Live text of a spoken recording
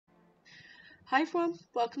Hi everyone,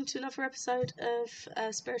 welcome to another episode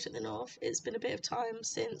of Spirit at the North. It's been a bit of time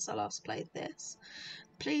since I last played this.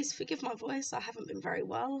 Please forgive my voice, I haven't been very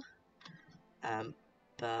well,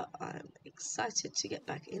 but I'm excited to get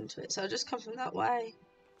back into it. So I just come from that way,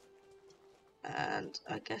 and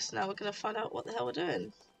I guess now we're going to find out what the hell we're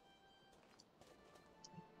doing.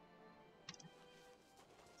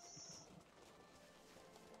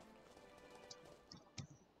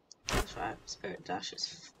 That's right, Spirit Dash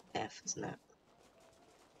is F, isn't it?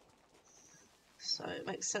 So it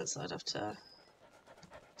makes sense that I'd have to...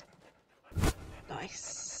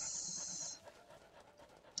 Nice.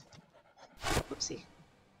 Whoopsie.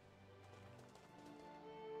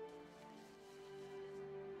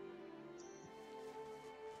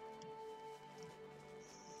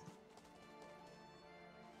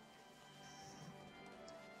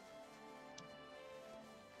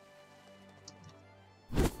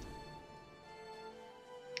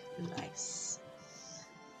 Nice.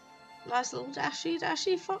 Nice little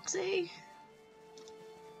dashy foxy.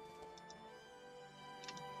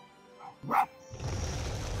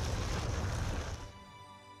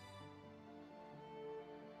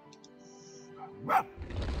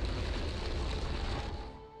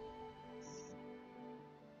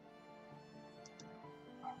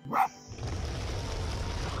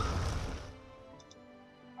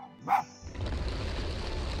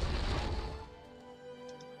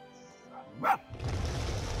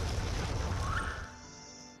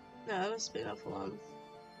 No, that must be another one.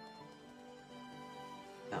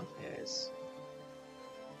 Oh, here it is.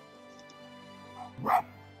 Right,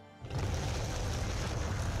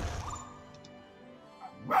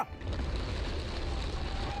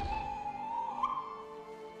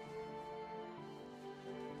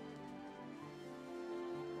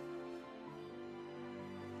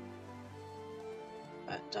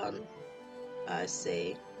 done. I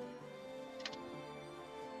see.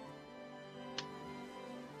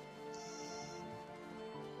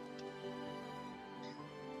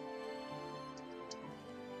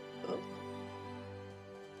 Oh.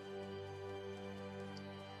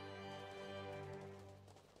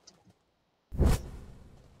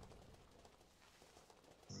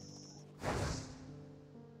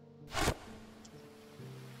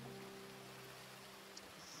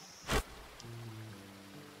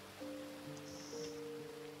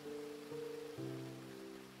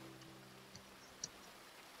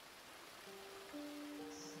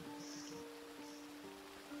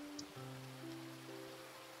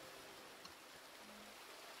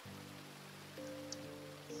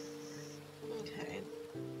 Okay.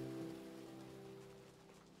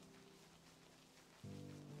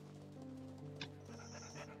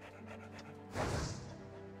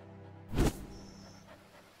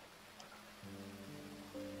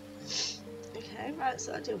 Okay, right,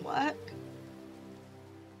 so that didn't work.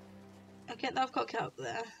 I get that I've got to get up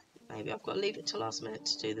there. Maybe I've got to leave it till last minute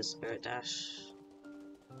to do the Spirit Dash.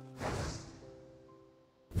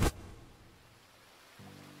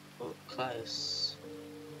 Oh, close.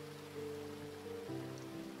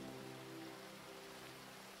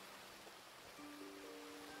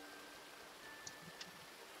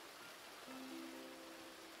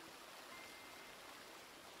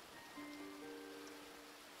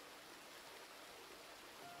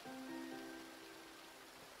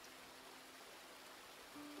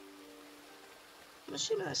 I'm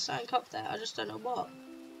assuming there's something up there, I just don't know what.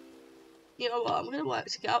 You know what, I'm going to work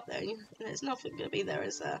to get up there, and there's nothing going to be there,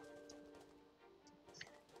 is there?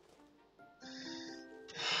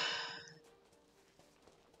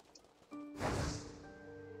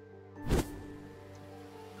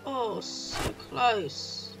 Oh, so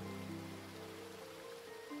close.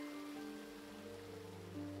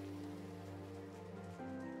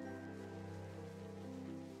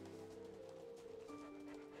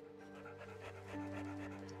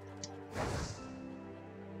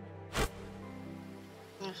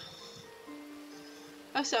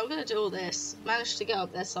 So I'm going to do all this, manage to get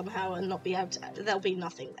up there somehow and not be able to... There'll be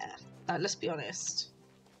nothing there. Let's be honest.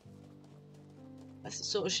 That's the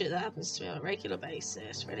sort of shit that happens to me on a regular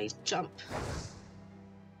basis. Ready? Jump.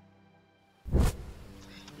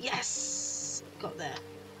 Yes! Got there.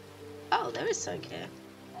 Oh, there is something here.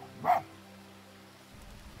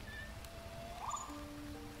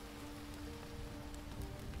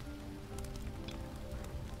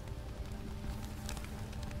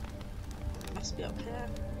 Must be up here.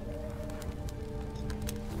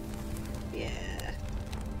 Yeah.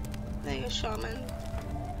 There you go, Shaman.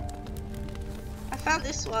 I found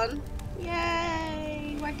this one.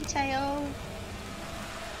 Yay! Waggy tail.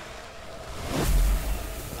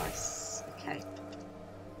 Nice. Okay.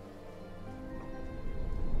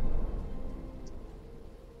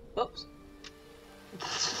 Oops.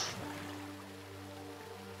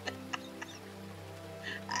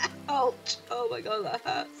 Ouch! Oh my god, that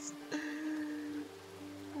hurts.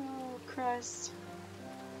 Oh Christ.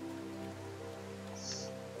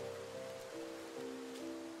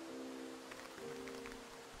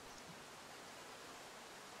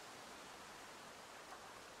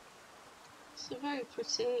 So very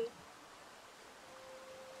pretty.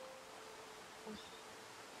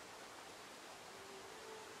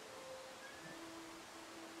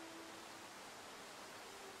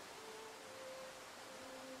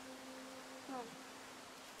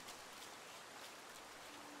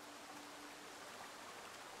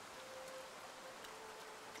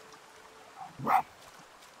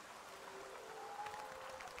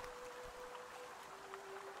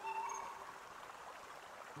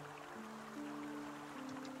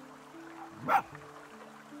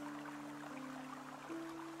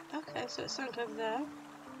 Okay, so it's sunk over there.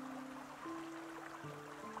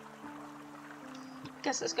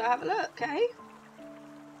 Guess let's go have a look, eh?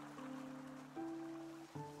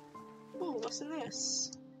 Oh, what's in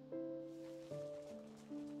this?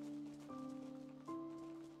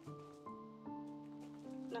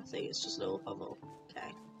 Nothing, it's just a little bubble.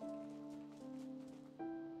 Okay.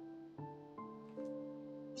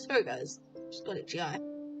 Sorry guys, just got itchy eye.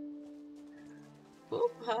 Oh,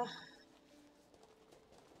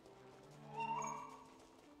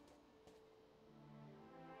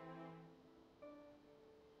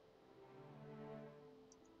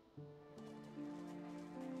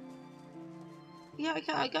 yeah,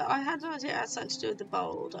 okay, I had an idea it had something to do with the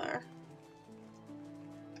boulder.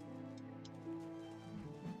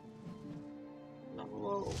 Another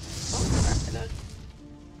little boulder back in it.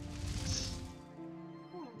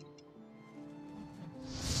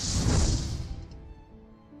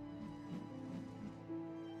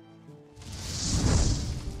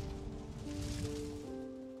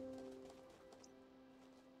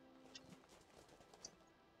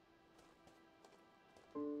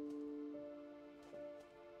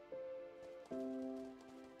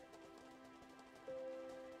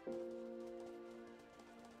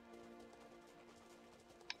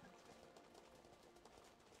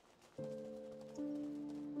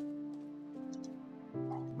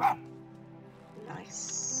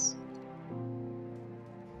 Nice.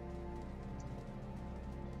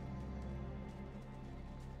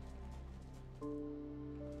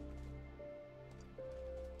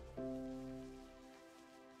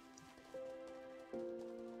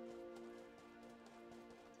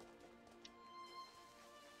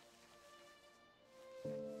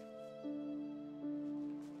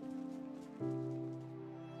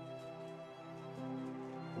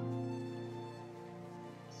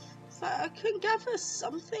 So I can gather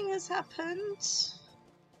something has happened.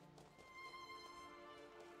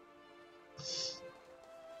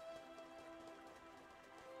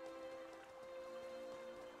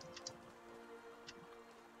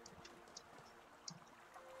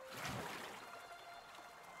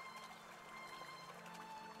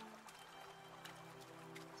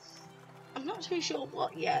 I'm not too sure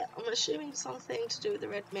what yet. I'm assuming something to do with the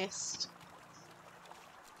red mist.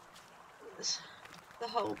 The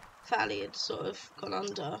whole valley had sort of gone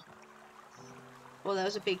under. Or there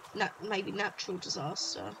was a big, maybe natural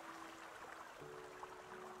disaster.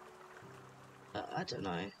 But I don't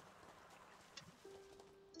know.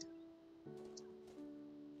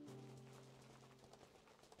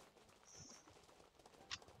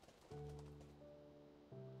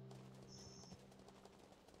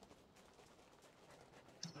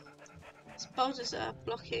 These boulders are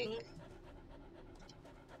blocking.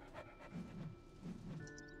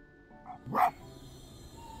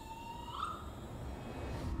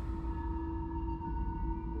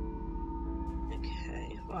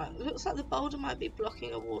 Okay, right. Looks like the boulder might be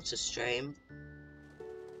blocking a water stream.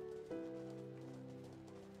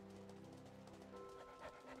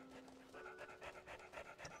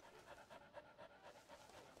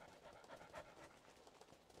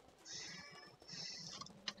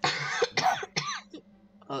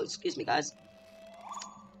 Oh, excuse me, guys.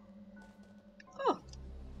 Oh.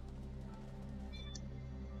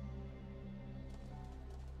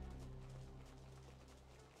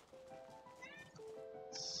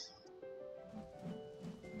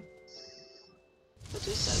 I'll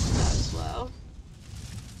do so for that as well.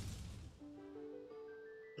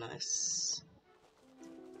 Nice.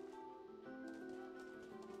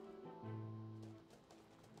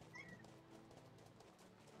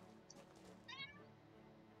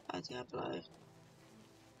 Hi, Diablo.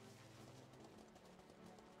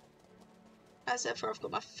 As ever, I've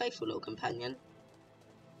got my faithful little companion.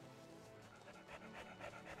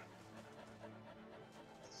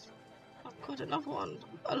 God, another one.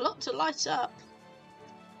 A lot to light up.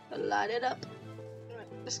 Light it up. Right,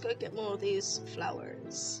 let's go get more of these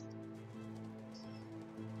flowers.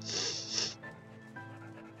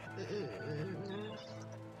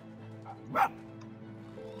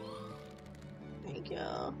 Thank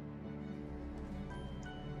you.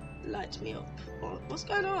 Light me up. What's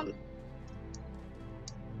going on?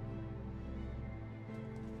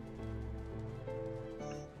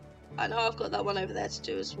 I know I've got that one over there to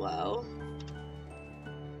do as well.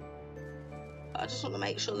 I just want to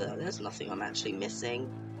make sure that there's nothing I'm actually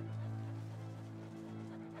missing.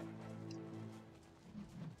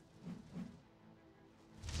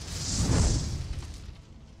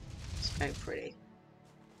 It's very pretty.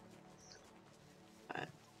 Right.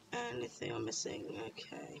 Anything I'm missing?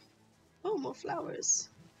 Okay. Oh, more flowers.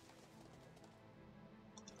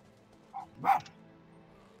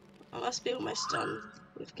 I must be almost done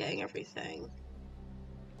with getting everything.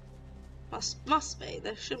 Must be.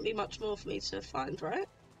 There shouldn't be much more for me to find, right?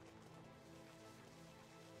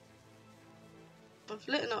 I've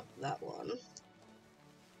lit up that one.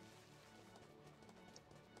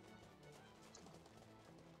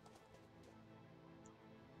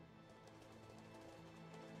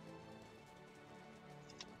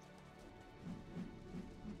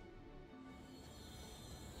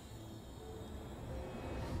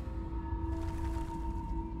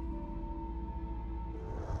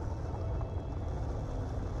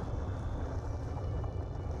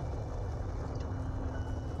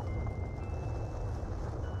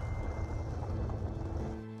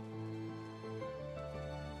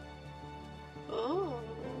 Oh.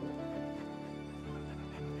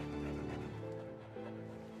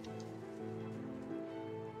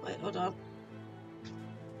 Wait, hold on.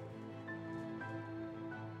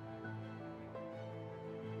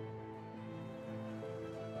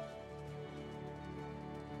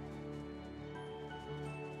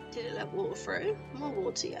 Did it let water through? More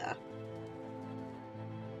water, yeah.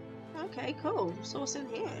 Okay, cool. So what's in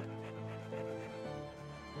here?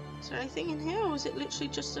 Is there anything in here, or is it literally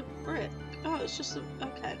just a brick? Oh, it's just a...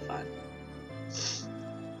 Okay, fine.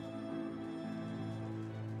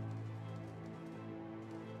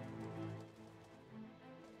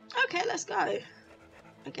 Okay, let's go. I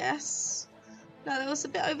guess. Now, there was a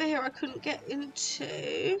bit over here I couldn't get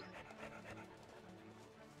into.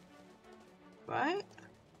 Right?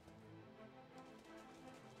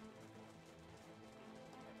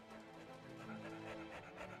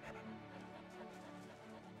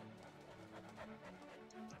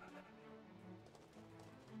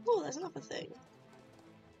 Oh, there's another thing.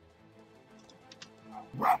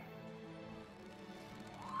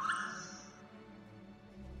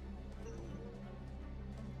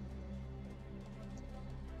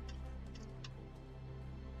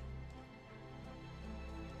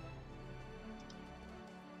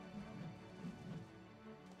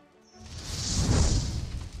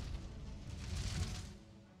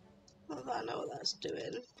 I know what that's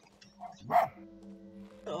doing.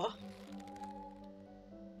 Oh.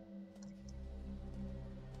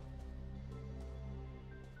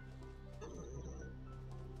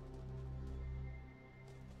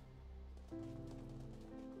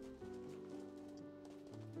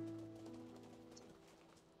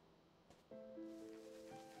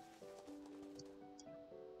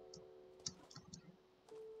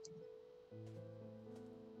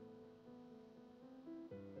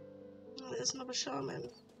 Oh, there's another shaman.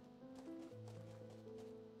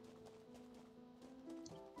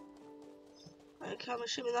 Okay, I'm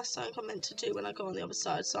assuming that's something I'm meant to do when I go on the other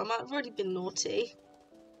side, so I might have already been naughty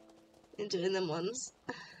in doing them ones.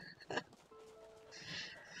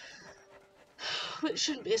 Which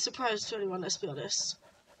shouldn't be a surprise to anyone, let's be honest.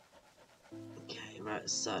 Okay, right,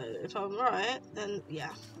 so if I'm right, then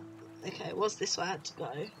yeah. Okay, it was this way I had to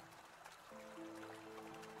go.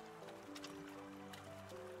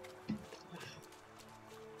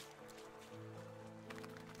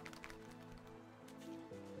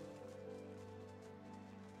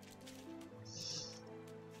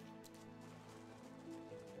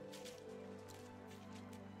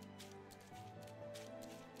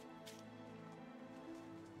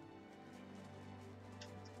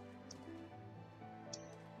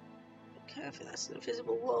 Okay, I think that's an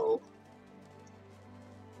invisible wall.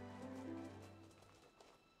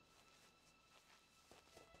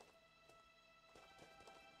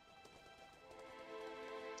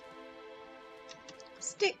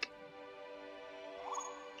 Stick!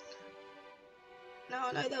 Now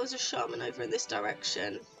I know there was a shaman over in this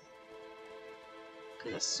direction.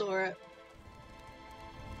 Because I saw it.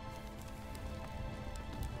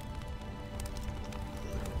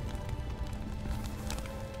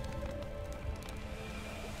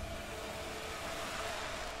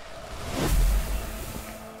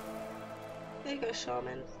 go,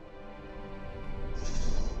 Shaman.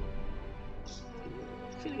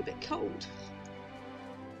 Feeling a bit cold.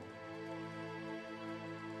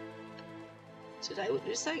 Today we're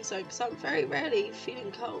just saying so because I'm very rarely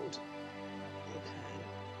feeling cold. Okay.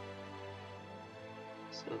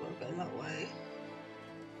 So we're gonna go that way.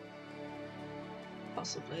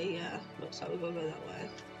 Possibly, yeah. Looks like we're gonna go that way.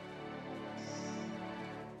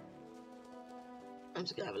 I'm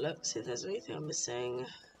just gonna have a look, see if there's anything I'm missing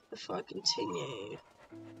before I continue.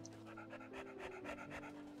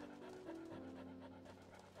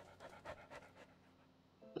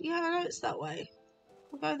 Yeah, I know it's that way.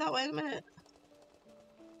 We'll go that way in a minute.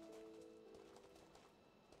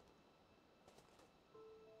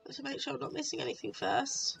 Let's make sure I'm not missing anything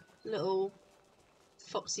first. Little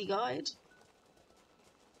foxy guide.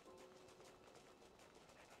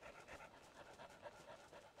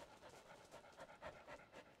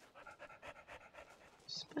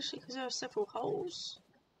 Especially because there are several holes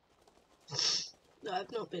that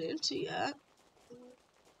I've not been into yet.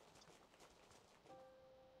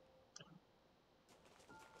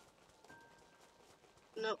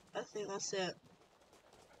 Nope, I think that's it.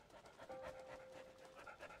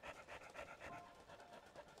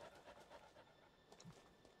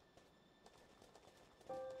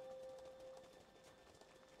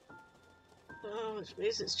 Oh, which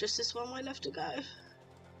means it's just this one way left to go.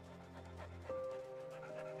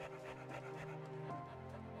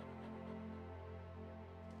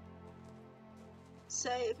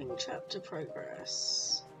 Saving chapter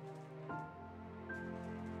progress.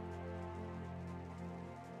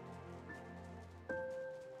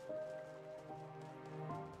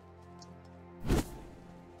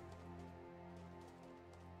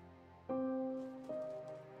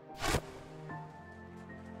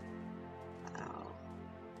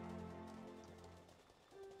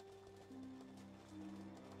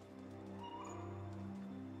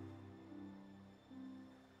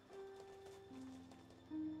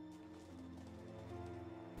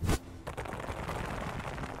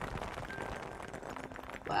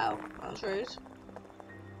 Wow, that was rude.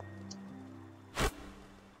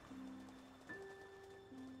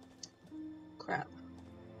 Crap.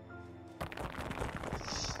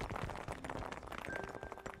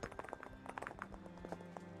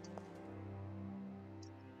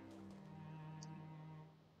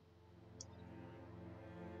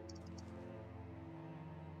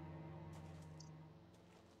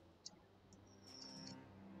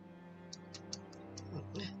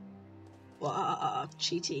 Wow,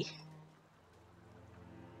 cheaty.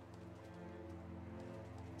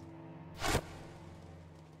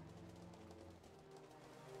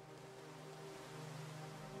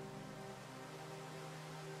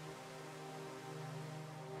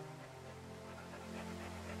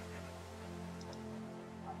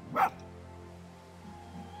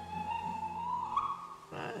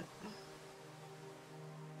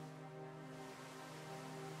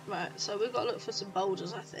 Right, so we've got to look for some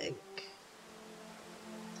boulders, I think.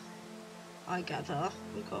 I gather.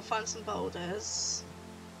 We've got to find some boulders.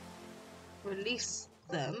 Release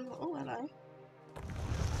them. Oh, hello.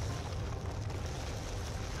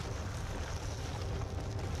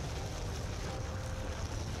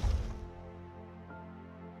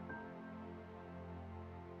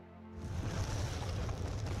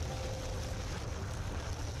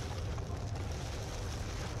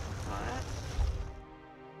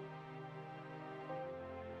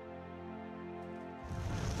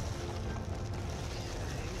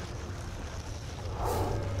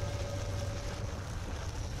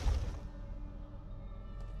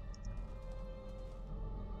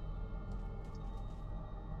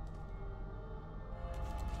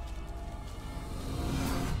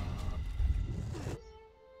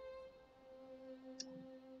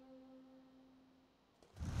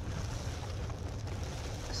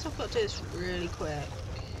 So I've got to do this really quick.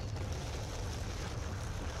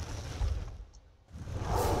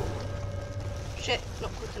 Shit,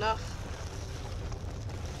 not quick enough.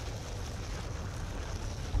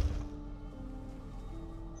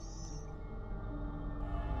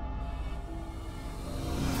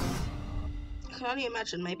 I can only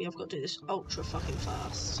imagine maybe I've got to do this ultra fucking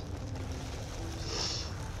fast.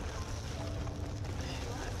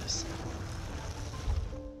 Right, let's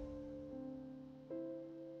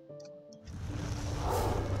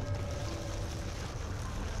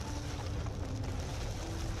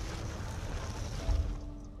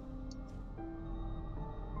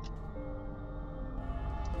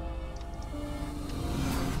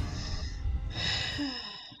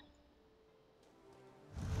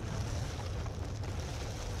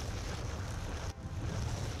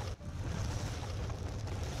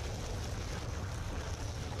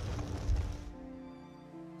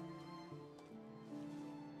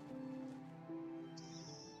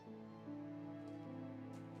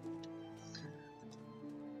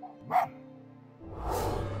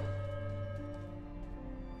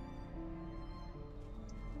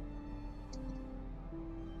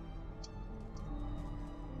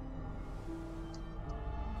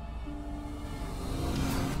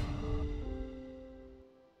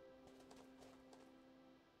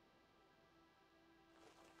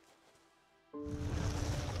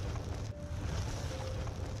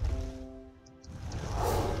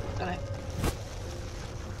Done it.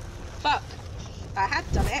 Fuck! I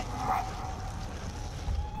had done it.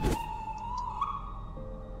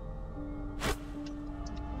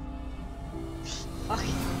 Fuck.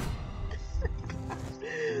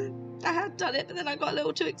 I had done it, but then I got a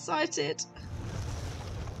little too excited.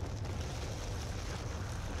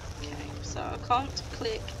 Okay, so I can't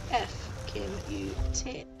click F, Kim, you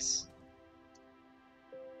tit.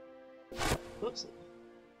 Whoops.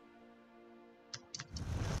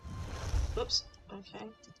 Whoops. Okay.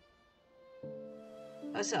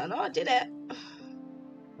 I said, I know I did it.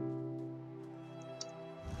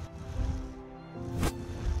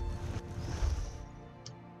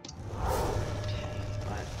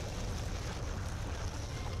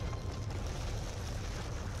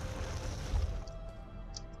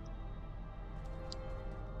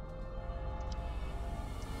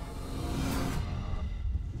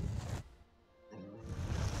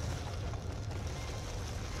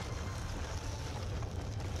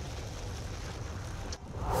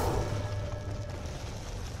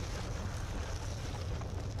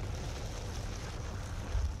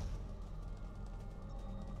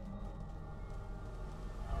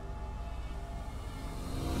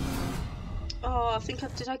 Oh, I think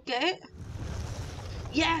did I get it?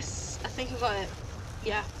 Yes! I think I got it.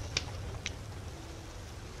 Yeah.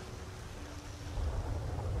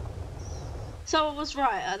 So I was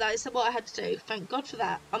right. That is what I had to do. Thank God for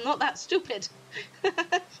that. I'm not that stupid.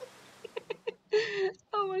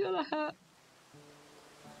 Oh my god, I hurt.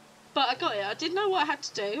 But I got it. I didn't know what I had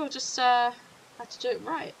to do. I just had to do it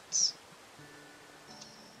right.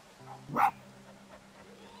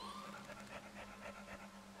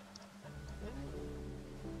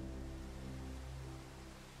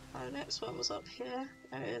 Oh, the next one was up here.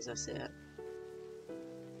 There it is. I see it.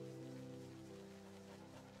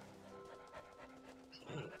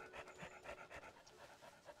 Okay.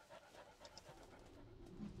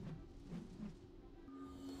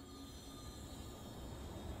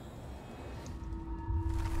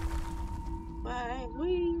 Bye.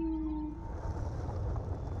 Whee!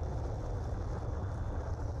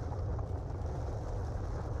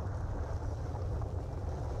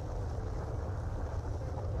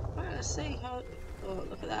 Right, let's see how. Oh,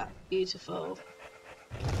 look at that. Beautiful.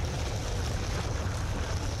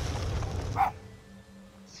 I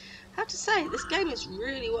have to say, this game is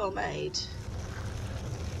really well made.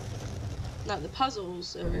 Like, the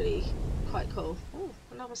puzzles are really quite cool. Oh,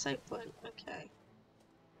 another save point. Okay.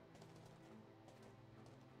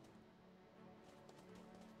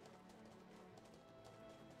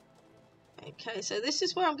 Okay, so this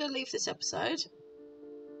is where I'm going to leave this episode.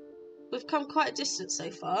 We've come quite a distance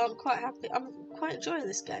so far. I'm quite happy. I'm quite enjoying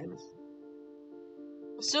this game.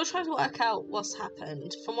 I'm still trying to work out what's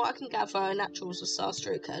happened. From what I can gather, a natural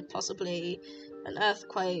disaster occurred, possibly an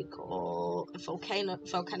earthquake or a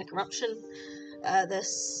volcanic eruption.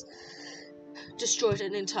 This destroyed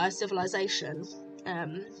an entire civilization.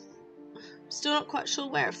 Still not quite sure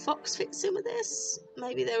where a fox fits in with this.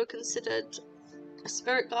 Maybe they were considered a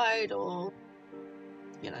spirit guide or,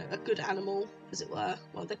 you know, a good animal, as it were.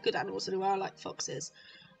 Well, they're good animals anyway, I like foxes.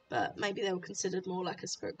 But maybe they were considered more like a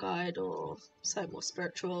spirit guide or something more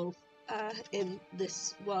spiritual in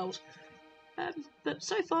this world. But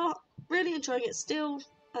so far, really enjoying it still.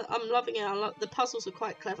 I'm loving it. The puzzles are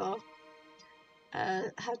quite clever.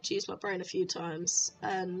 Had to use my brain a few times,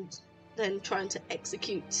 and then trying to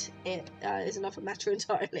execute it is another matter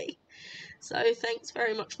entirely. So thanks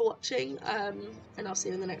very much for watching, and I'll see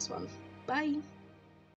you in the next one. Bye!